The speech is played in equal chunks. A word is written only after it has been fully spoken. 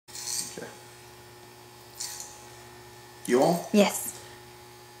You on? Yes.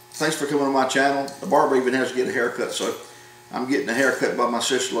 Thanks for coming to my channel. The barber even has to get a haircut, so I'm getting a haircut by my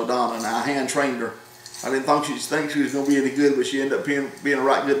sister LaDonna, and I hand trained her. I didn't think she was going to be any good, but she ended up being a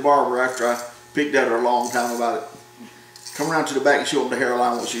right good barber after I picked at her a long time about it. Come around to the back and show them the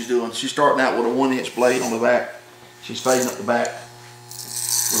hairline, what she's doing. She's starting out with a 1-inch blade on the back. She's fading up the back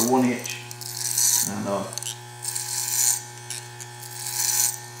with a 1-inch. And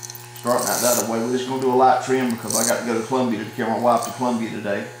starting out that way. We're just going to do a light trim because I got to go to Columbia to carry my wife to Columbia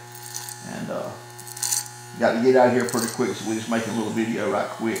today. And got to get out of here pretty quick, so we're just making a little video right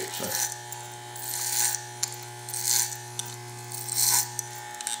quick. So.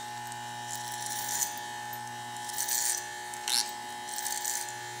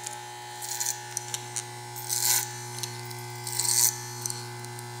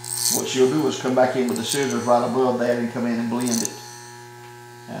 What she'll do is come back in with the scissors right above that and come in and blend it.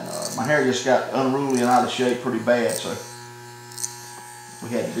 And my hair just got unruly and out of shape pretty bad, so we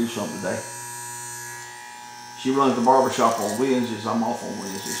had to do something today. She runs the barbershop on Wednesdays. I'm off on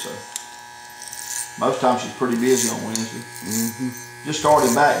Wednesdays, so most times she's pretty busy on Wednesday. Just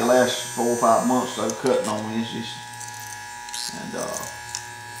started back the last 4 or 5 months, though, cutting on Wednesdays. And so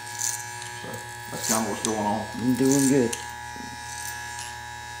that's kind of what's going on. I'm doing good.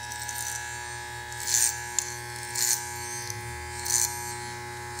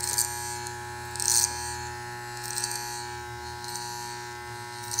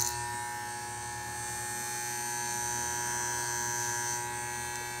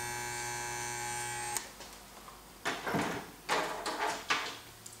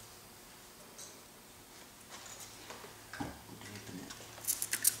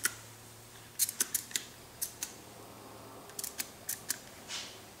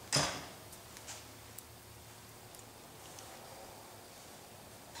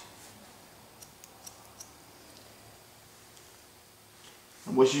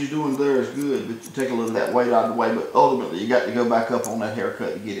 And what she's doing there is good, but you take a little of that weight out of the way, but ultimately you got to go back up on that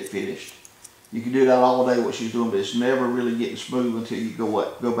haircut to get it finished. You can do that all day, what she's doing, but it's never really getting smooth until you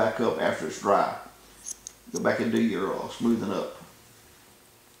go back up after it's dry. Go back and do your smoothing up.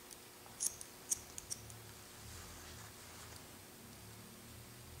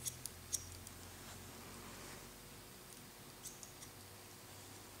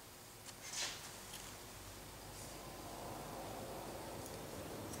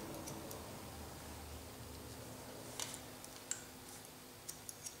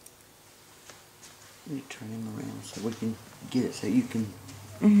 Let me turn him around so we can get it so you can.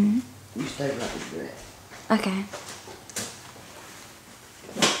 You stay right with that. Okay.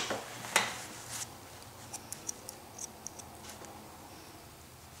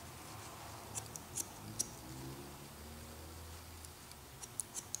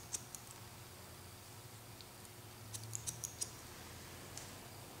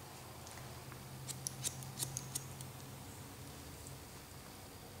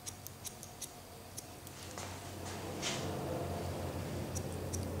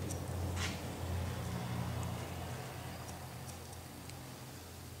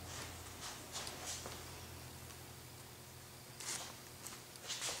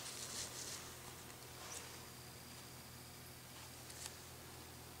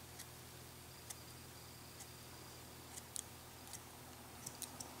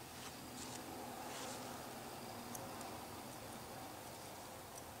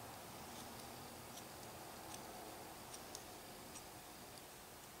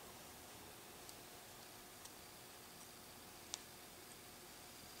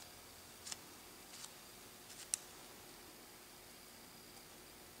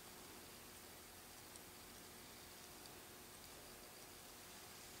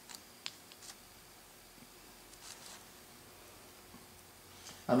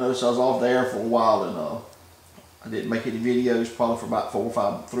 I noticed I was off the air for a while, and I didn't make any videos probably for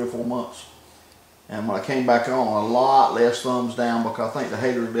about 3 or 4 months. And when I came back on, a lot less thumbs down because I think the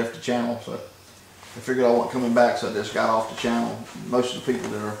haters left the channel. So I figured I wasn't coming back, so I just got off the channel. Most of the people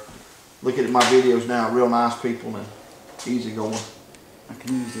that are looking at my videos now are real nice people and easy going. I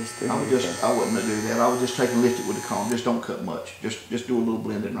can use this. I wouldn't do that. I would just take and lift it with the comb. Just don't cut much. Just do a little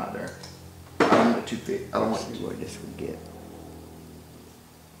blending right there. I don't want it too thick. I don't want it too. What this would get.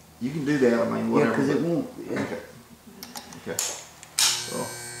 You can do that. I mean, whatever. Yeah, because it won't. Yeah. Okay. Okay. So,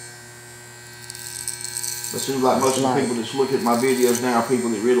 it seems like most of the people that look at my videos now are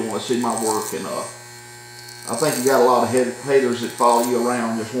people that really want to see my work, and I think you got a lot of haters that follow you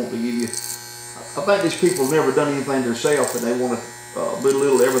around, just want to give you. I think these people have never done anything themselves, and they want to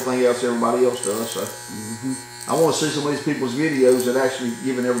belittle everything else everybody else does. So, I want to see some of these people's videos that actually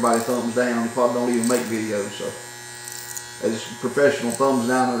giving everybody thumbs down. They probably don't even make videos. So, as professional thumbs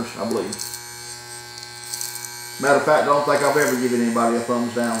downers, I believe. Matter of fact, I don't think I've ever given anybody a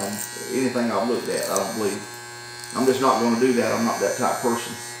thumbs down on anything I've looked at. I don't believe. I'm just not going to do that. I'm not that type of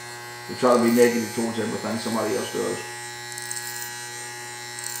person. To try to be negative towards everything somebody else does.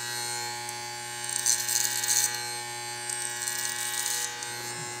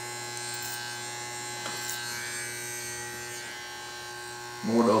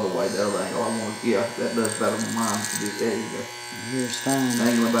 More the other way, the other angle. I want to, yeah, that does better than mine. There you go. Here's fine.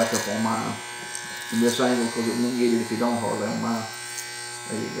 Angling back up on mine. And this angle, because it won't get it if you don't hardly on mine.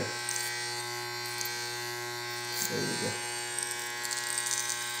 There you go. There you go.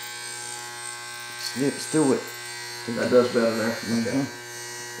 Slips through it. That does better there. Okay.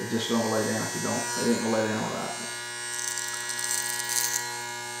 It's just going to lay down if you don't. It ain't going to lay down right.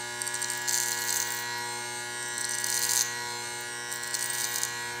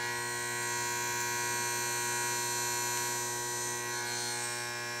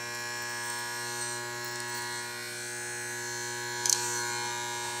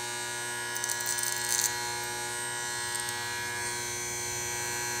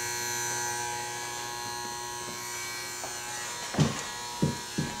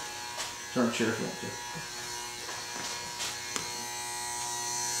 Turn the chair if you want to.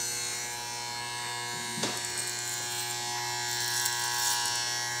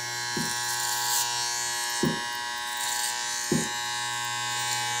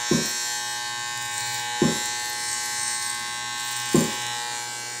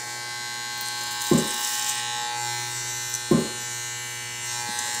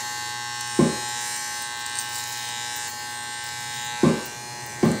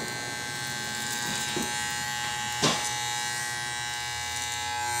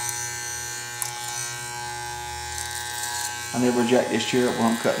 I never jack this chair up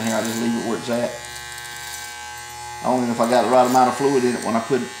when I'm cutting hair. I just leave it where it's at. Only if I got the right amount of fluid in it when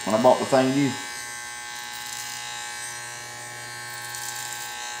I bought the thing new.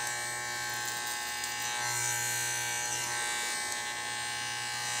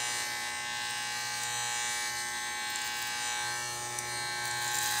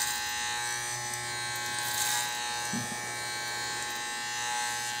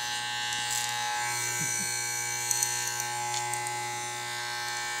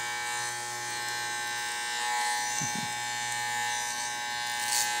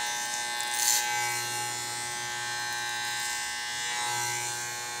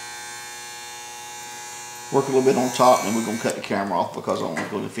 Work a little bit on top, and then we're going to cut the camera off because I'm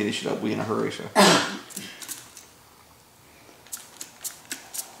going to finish it up. We're in a hurry, so.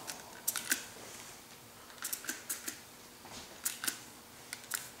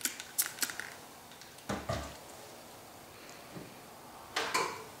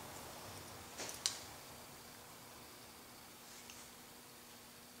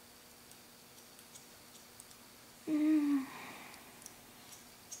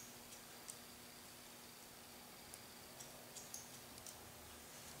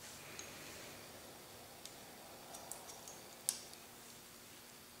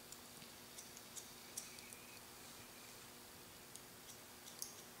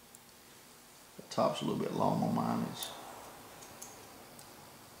 Top's a little bit long on mine.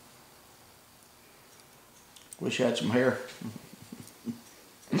 Wish I had some hair.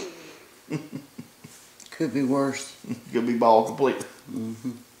 Could be worse. Could be bald completely.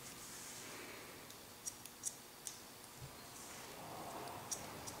 Mm-hmm.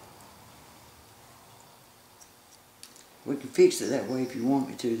 We can fix it that way if you want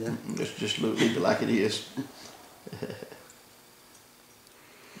me to, though. Just leave it like it is.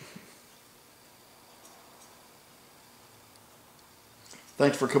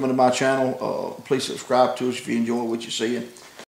 Thanks for coming to my channel. Please subscribe to us if you enjoy what you're seeing.